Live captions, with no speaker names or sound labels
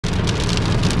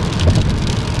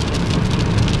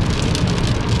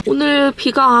오늘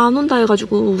비가 안 온다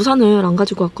해가지고 우산을 안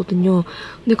가지고 왔거든요.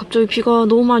 근데 갑자기 비가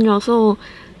너무 많이 와서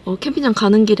캠핑장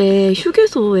가는 길에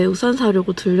휴게소에 우산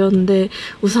사려고 들렸는데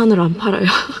우산을 안 팔아요.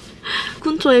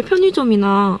 근처에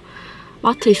편의점이나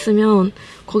마트 있으면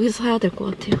거기서 사야 될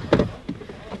것 같아요.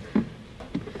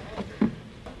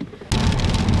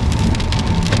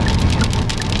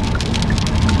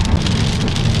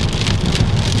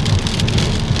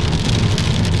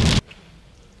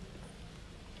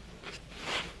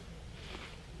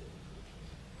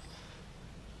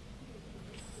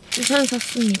 우산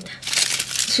샀습니다.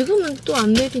 지금은 또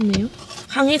안 내리네요.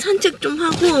 강에 산책 좀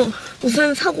하고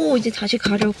우산 사고 이제 다시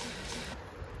가려고.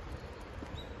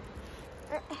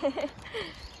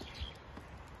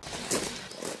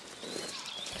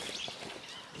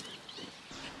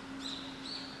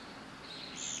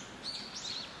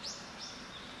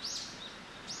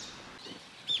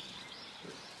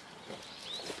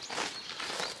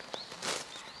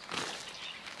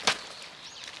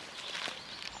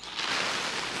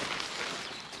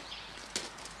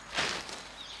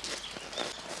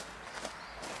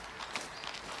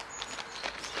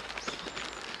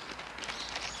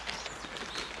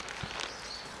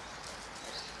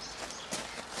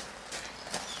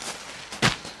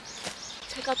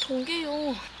 제가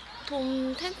동계용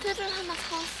돔 텐트를 하나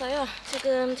사왔어요.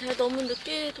 지금 제가 너무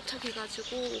늦게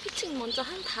도착해가지고 피칭 먼저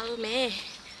한 다음에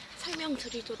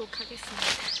설명드리도록 하겠습니다.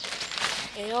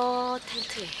 에어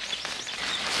텐트에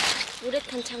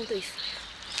우레탄 창도 있어요.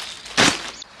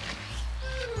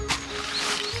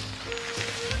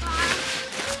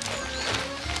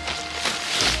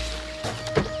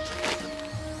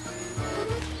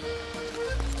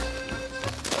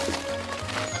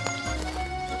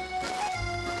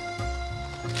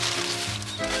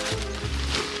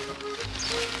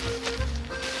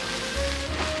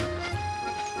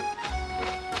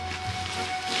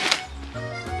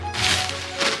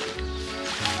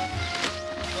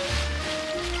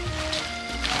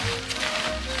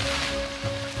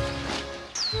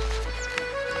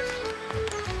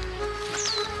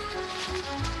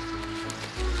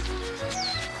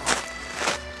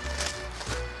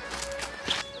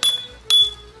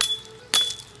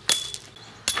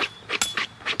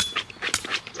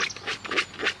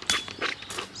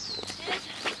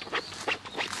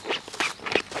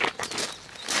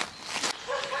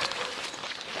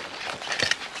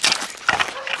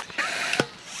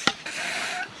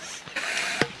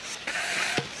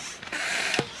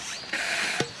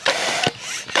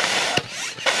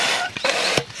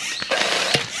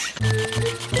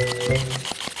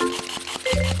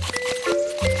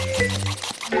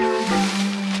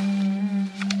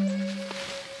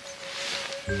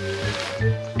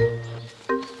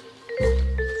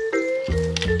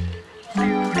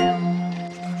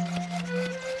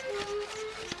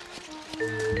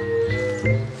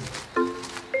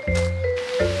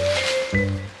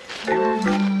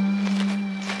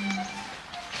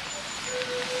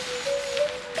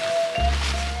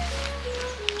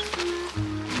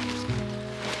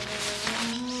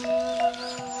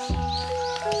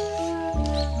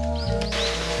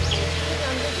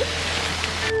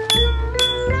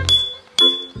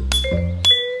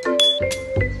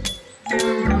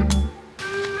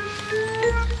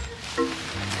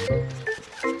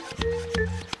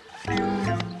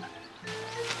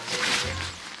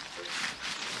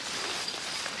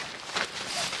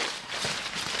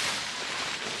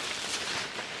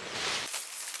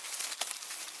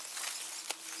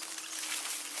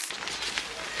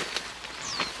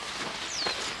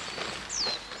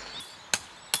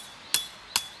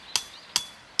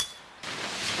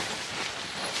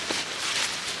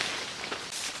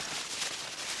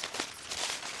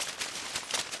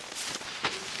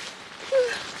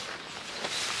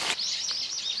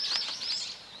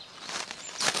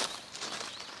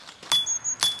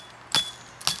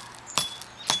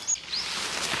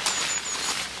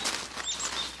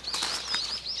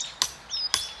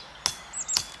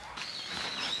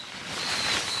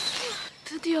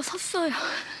 드디어 섰어요.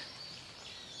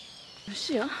 몇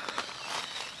시야?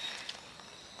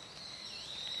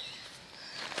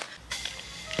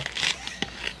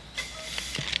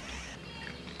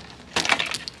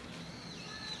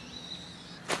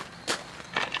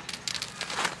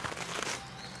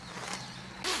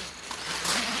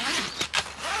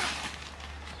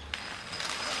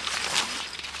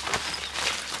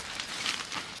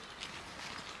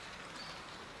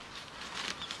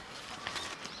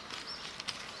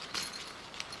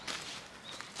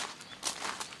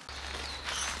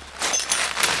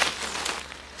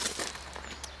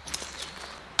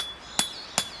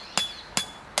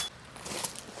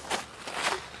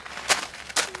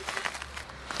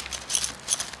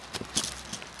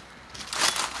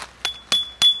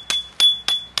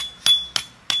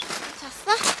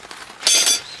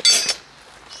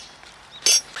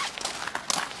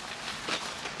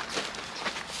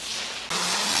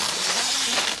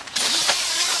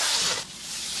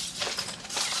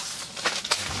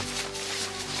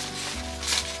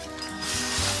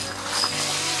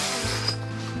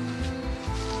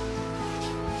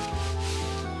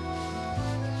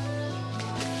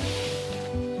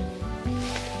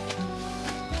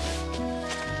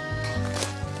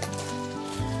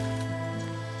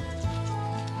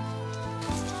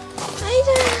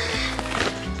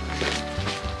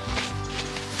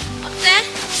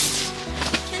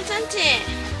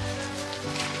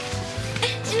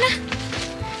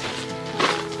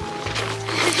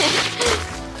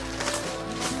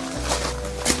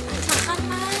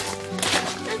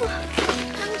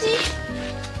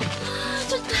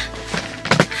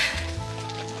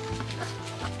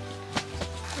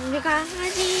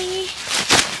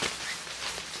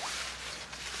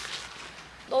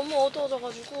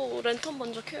 꺼져가지고 랜턴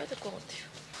먼저 켜야 될 것 같아요.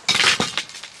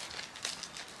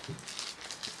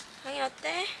 향이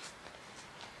어때?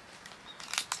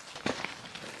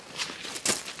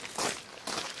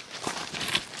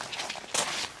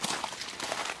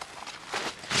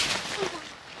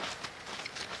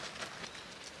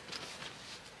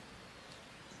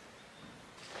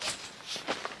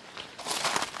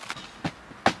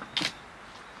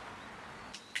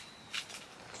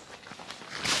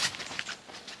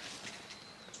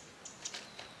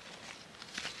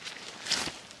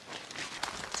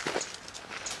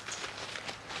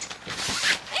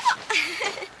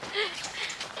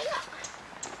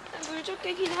 물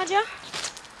줄게, 기다려.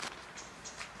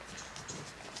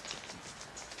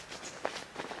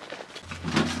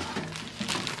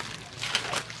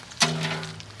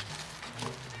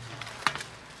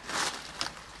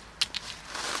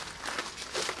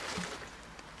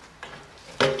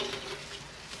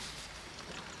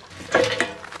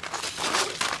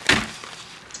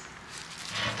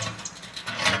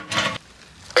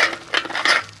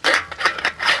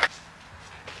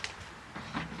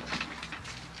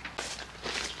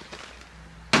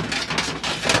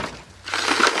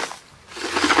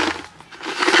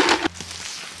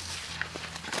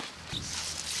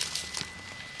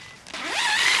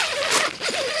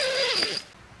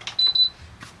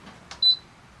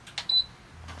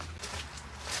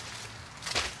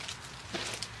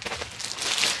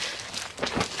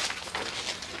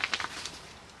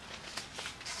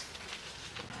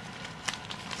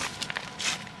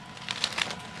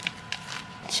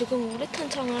 지금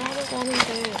우레탄창을 하려고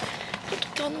하는데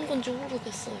어떻게 하는 건지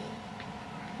모르겠어요.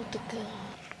 어떻게.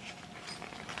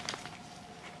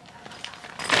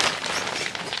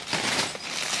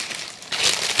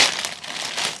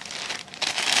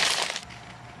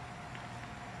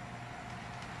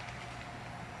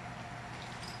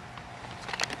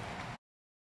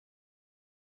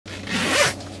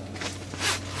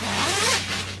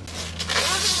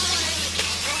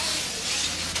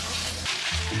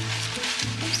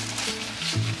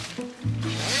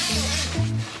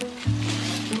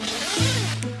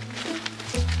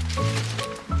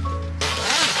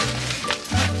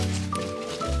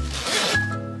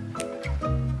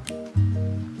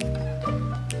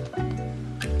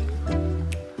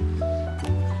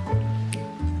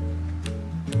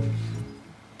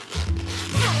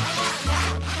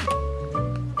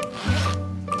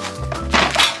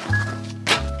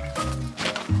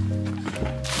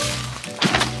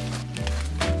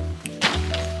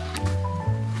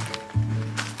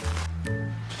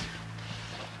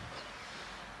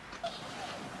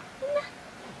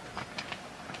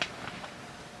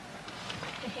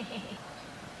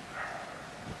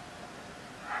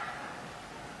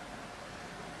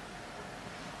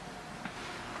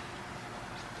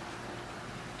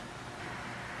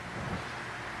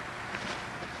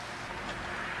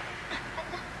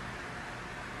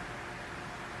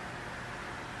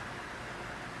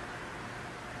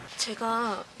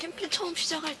 제가 캠핑 처음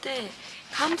시작할 때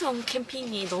감성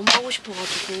캠핑이 너무 하고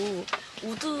싶어가지고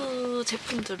우드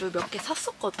제품들을 몇 개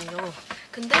샀었거든요.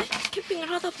 근데 캠핑을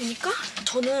하다 보니까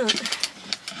저는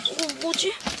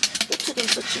뭐지? 어떻게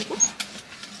있었지 이거?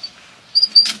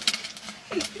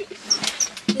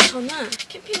 근데 저는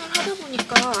캠핑을 하다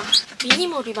보니까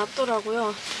미니멀이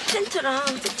맞더라고요. 텐트랑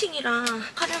세팅이랑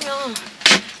하려면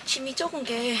짐이 적은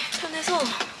게 편해서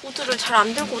우드를 잘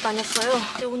안 들고 다녔어요.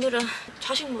 근데 오늘은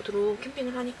좌식 모드로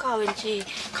캠핑을 하니까 왠지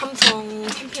감성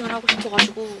캠핑을 하고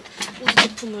싶어가지고 우드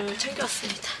제품을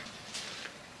챙겨왔습니다.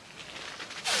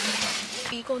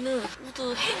 이거는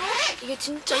우드 행어? 이게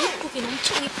진짜 이쁘긴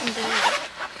엄청 이쁜데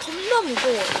겁나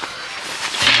무거워요.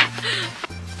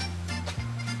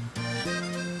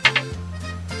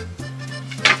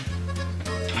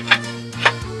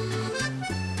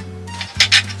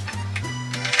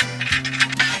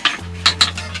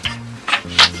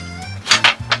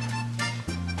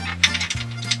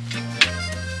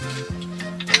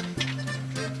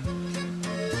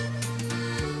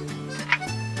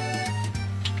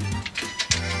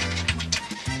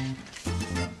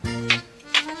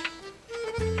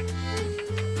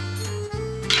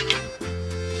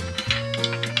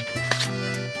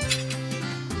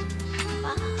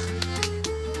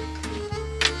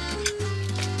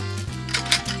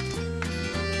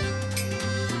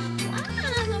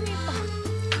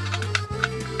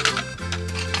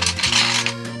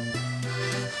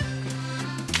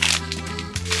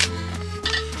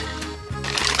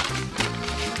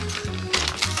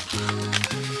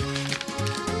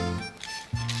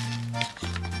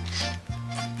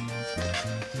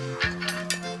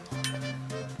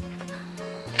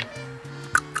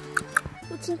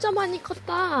 진짜 많이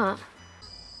컸다.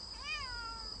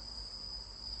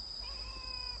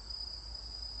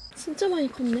 진짜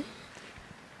많이 컸네.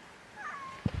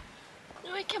 왜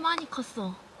이렇게 많이 컸어?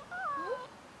 어?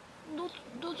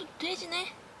 너도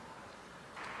돼지네?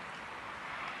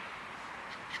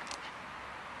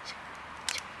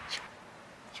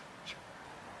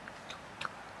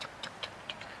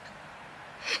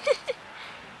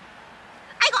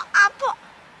 아이고 아파.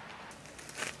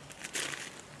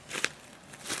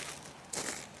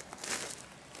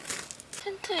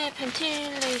 텐트에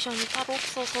벤틸레이션이 따로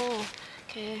없어서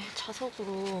이렇게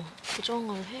자석으로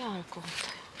고정을 해야 할 것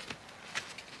같아요.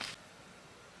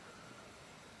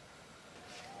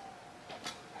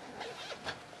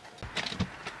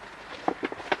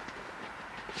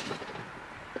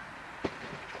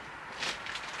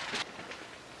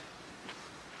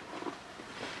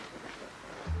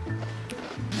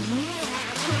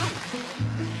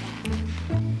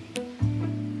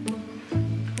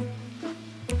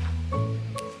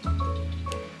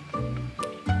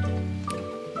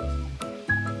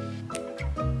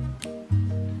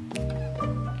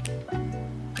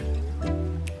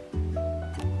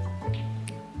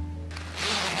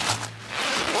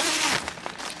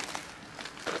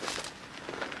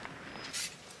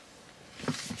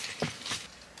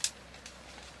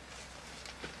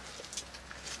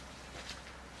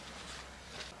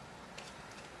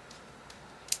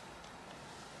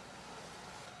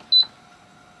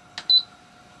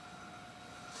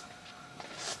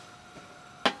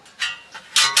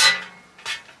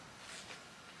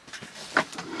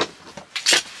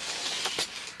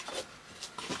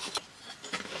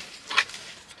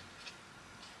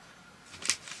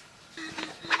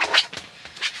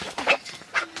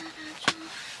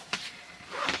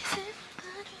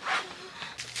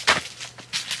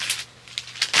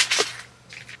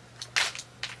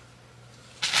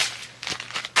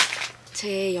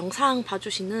 제 영상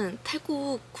봐주시는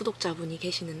태국 구독자분이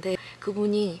계시는데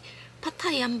그분이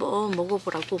팟타이 한번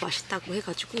먹어보라고 맛있다고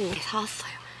해가지고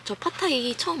사왔어요. 저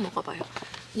팟타이 처음 먹어봐요.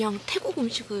 그냥 태국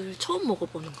음식을 처음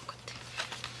먹어보는 것 같아요.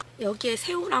 여기에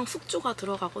새우랑 숙주가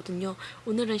들어가거든요.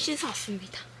 오늘은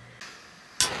씻어왔습니다.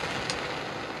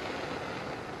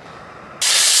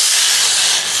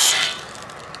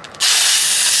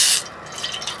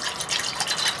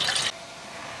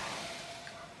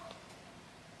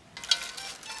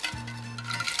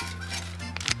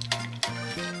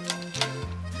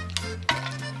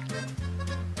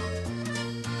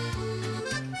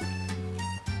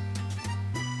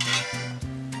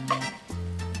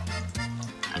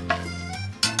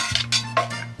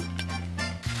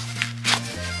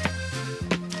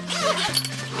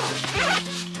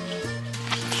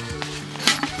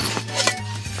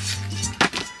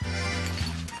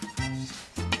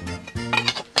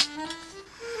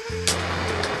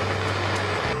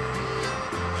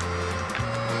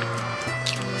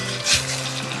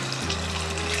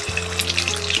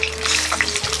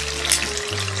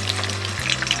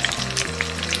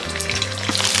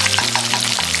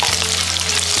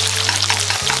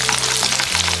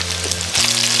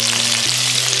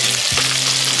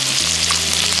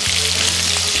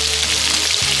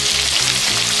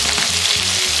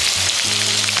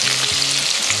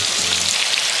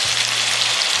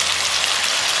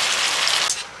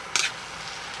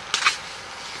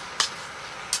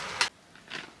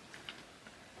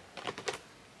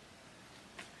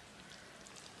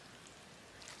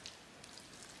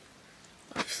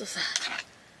 없어서.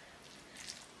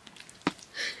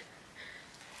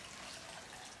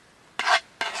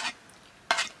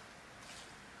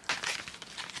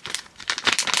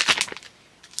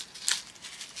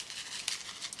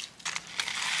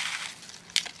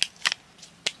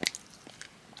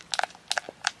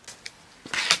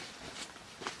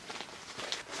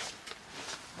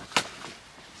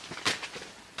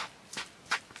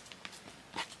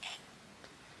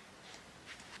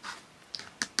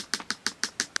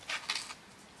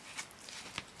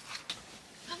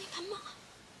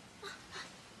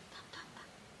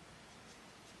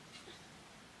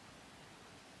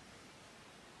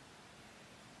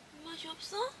 맛이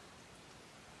없어?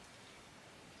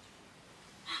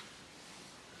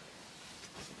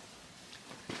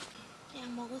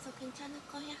 그냥 먹어서 괜찮을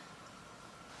거야.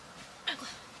 아이고,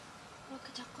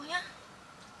 이렇게 작고야?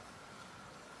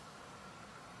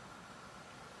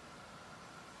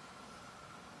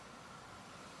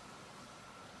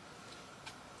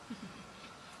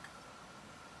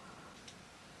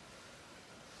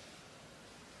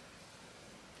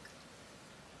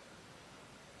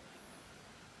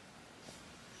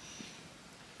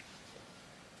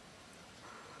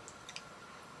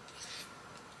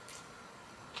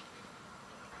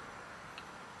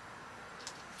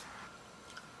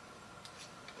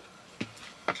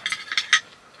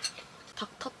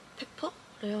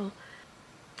 닥터페퍼래요.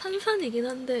 탄산이긴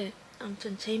한데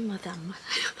아무튼 제 입맛에 안 맞아요.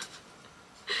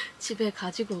 집에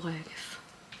가지고 가야겠어.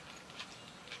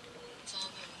 저는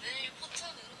오늘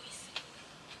포천으로 있습니다.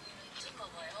 오늘은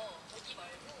이쪽가봐요. 거기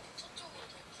말고 저쪽으로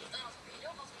길 따라서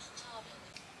내려가서 주차하면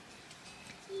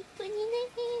이쁜이네.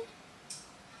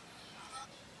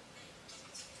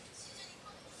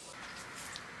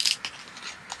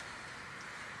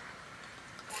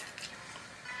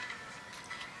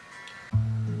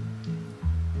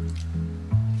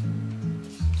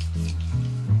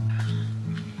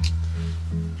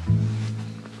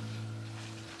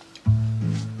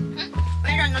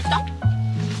 왜 이러셨어?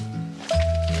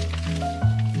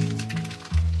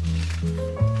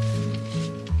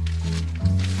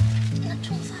 나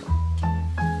총사.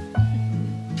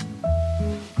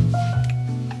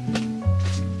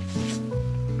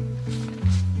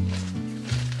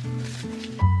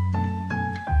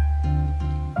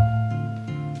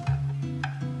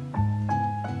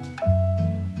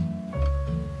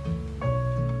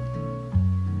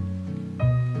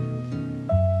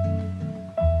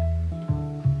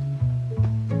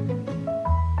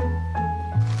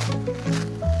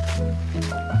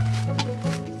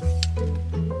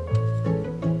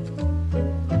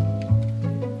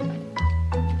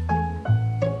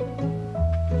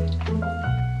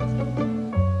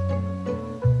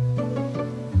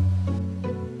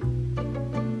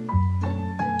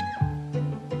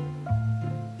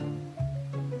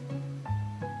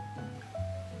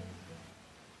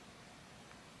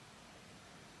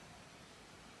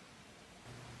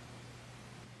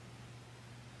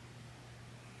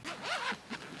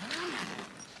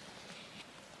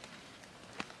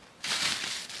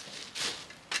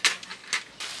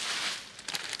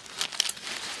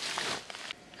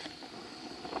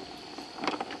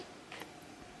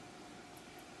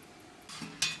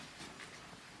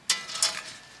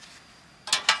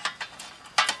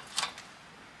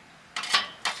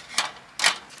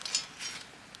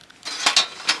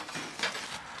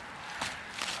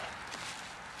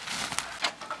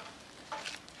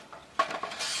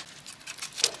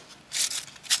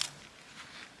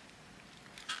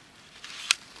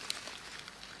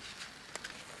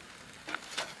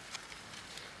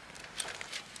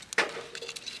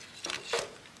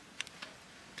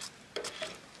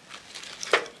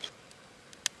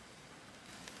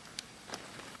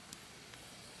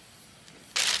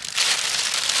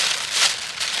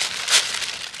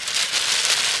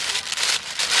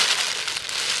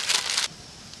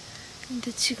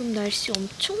 근데 지금 날씨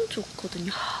엄청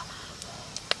좋거든요.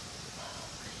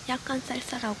 약간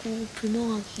쌀쌀하고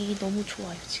불멍하기 너무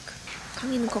좋아요, 지금.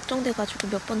 강이는 걱정돼가지고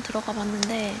몇 번 들어가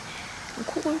봤는데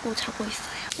코 골고 자고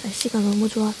있어요. 날씨가 너무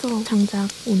좋아서 장작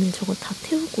오늘 저거 다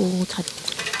태우고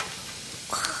자려고요.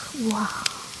 우와.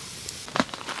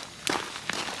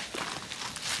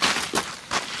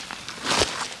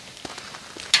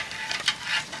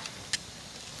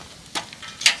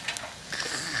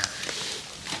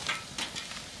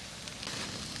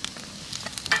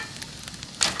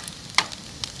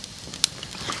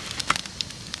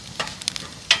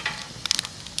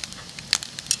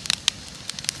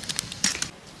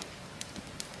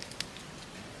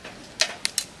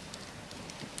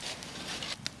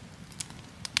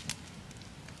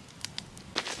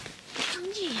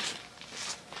 섬지.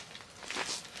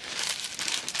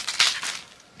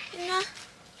 일로와.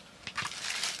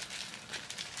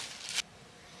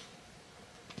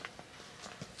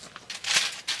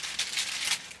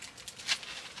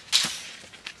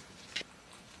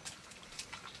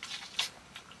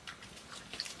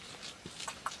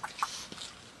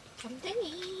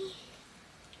 겸댕이.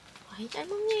 아이 잘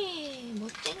먹네.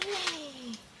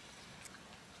 멋쟁이네.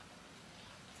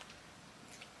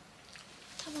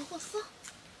 다 먹었어?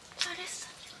 잘했어.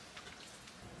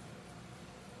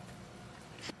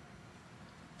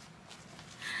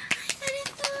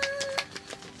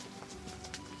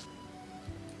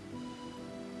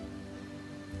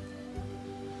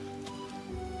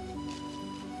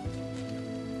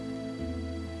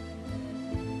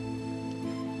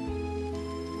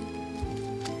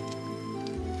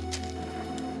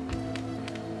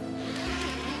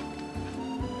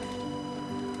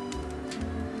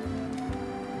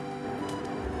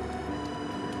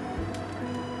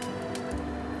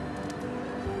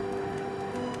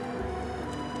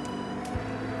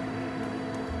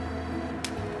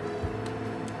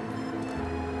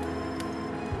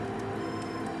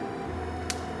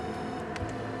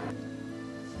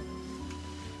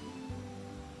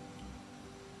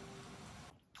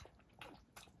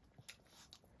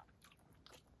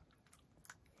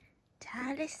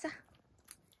 잘했어.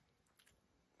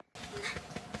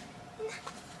 나.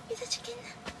 따뜻해 죽겠나.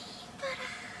 이뻐라.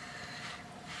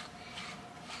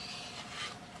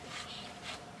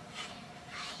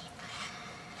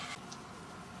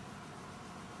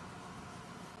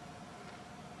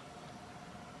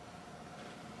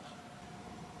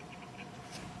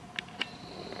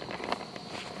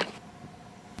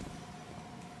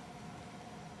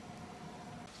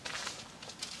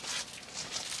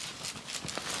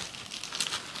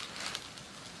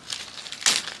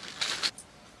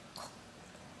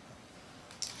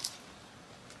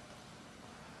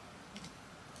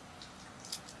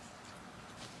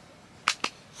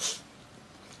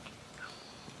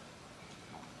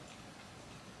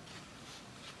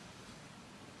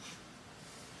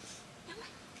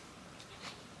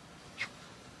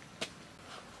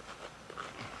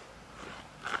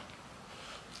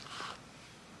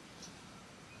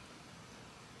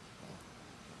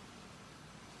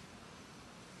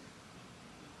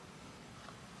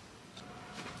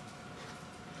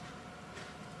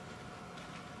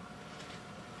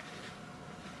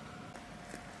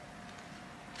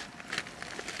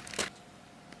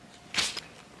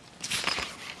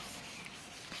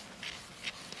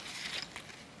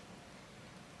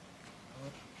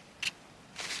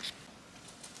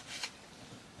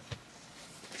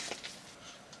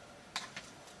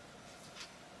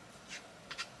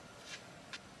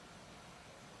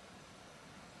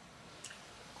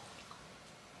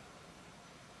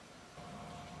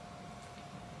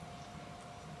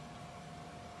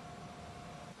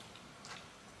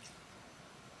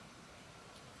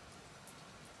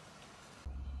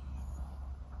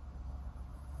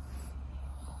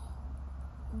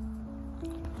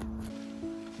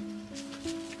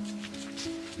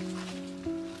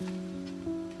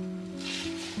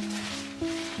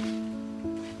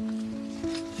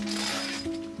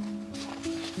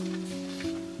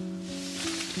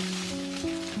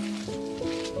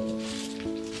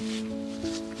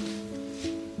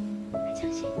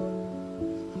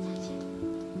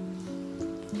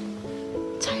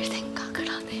 잘 생각을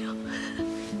하네요.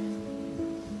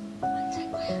 안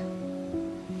잘 거야.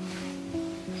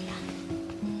 그냥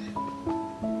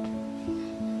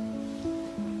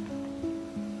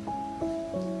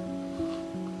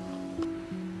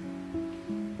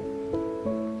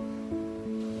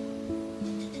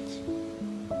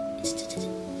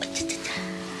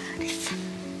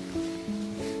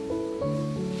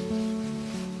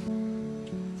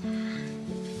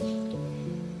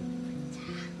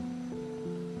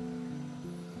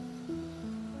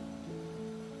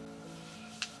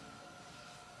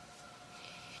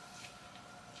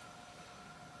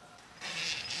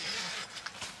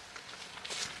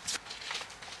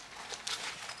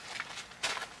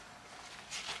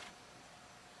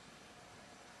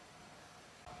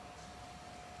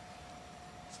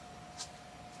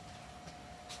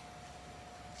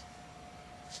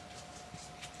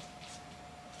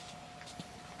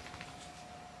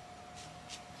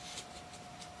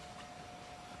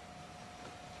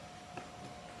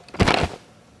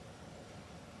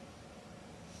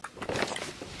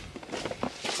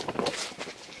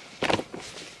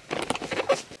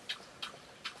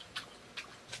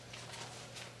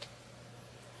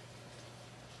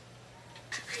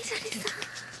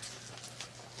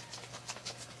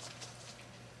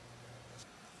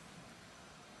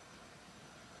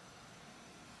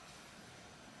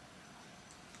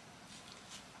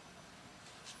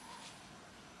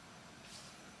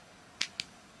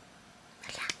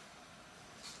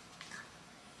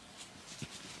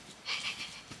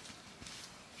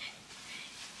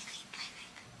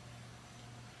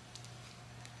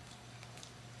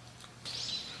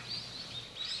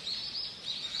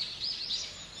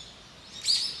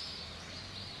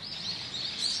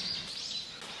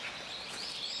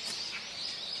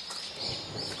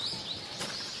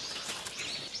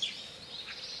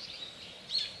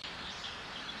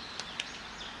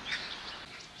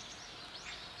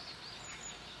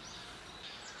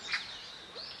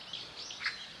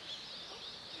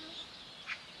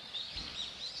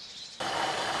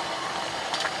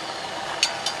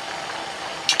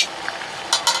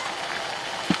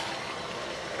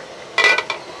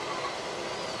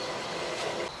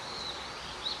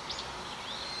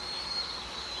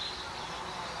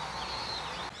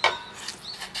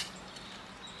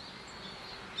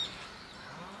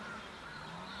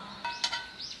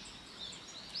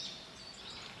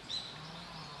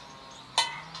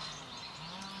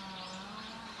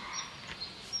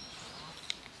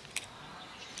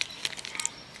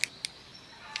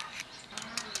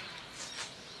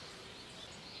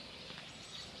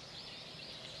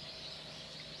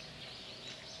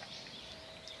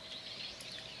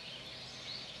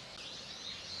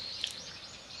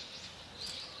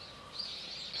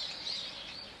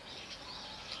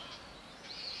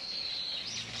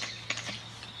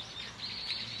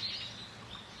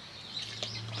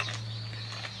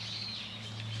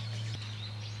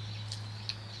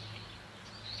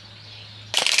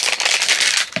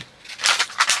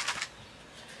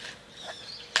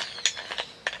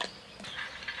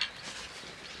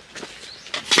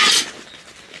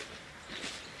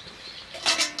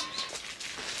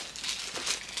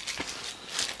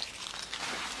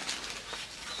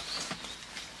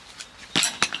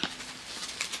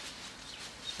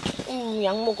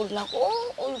약 먹으려고?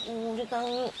 어이구, 우리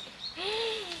강이.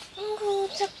 아이고,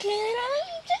 착해라.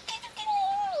 착해.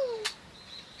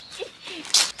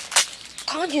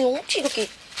 강아지는 어찌 이렇게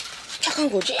착한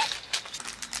거지?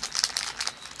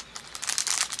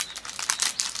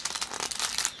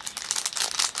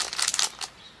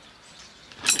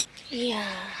 이야,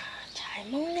 잘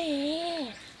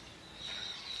먹네.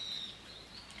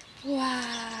 우와,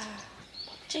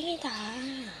 멋쟁이다.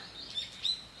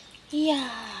 이야,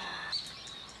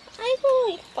 아이고,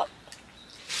 이뻐.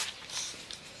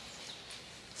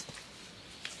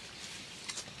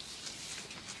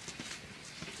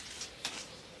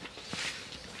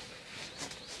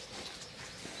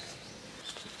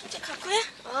 이제 갈 거야?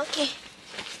 오케이.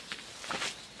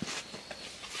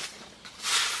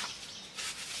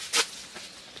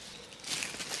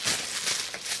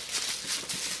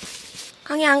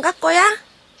 강이 안 갈 거야?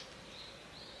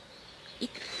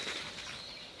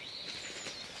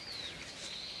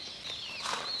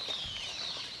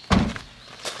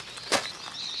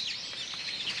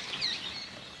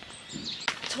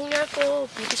 정리할 거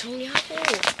미리 정리하고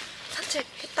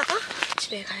산책했다가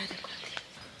집에 가야 될 것 같아요.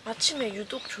 아침에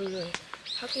유독 졸려요.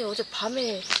 하긴 어제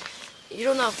밤에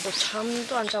일어나고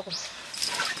잠도 안 자고.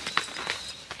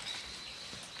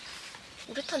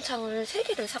 우레탄 창을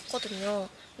 3개를 샀거든요.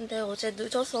 근데 어제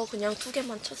늦어서 그냥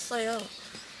 2개만 쳤어요.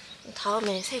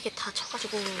 다음에 3개 다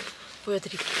쳐가지고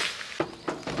보여드릴게요.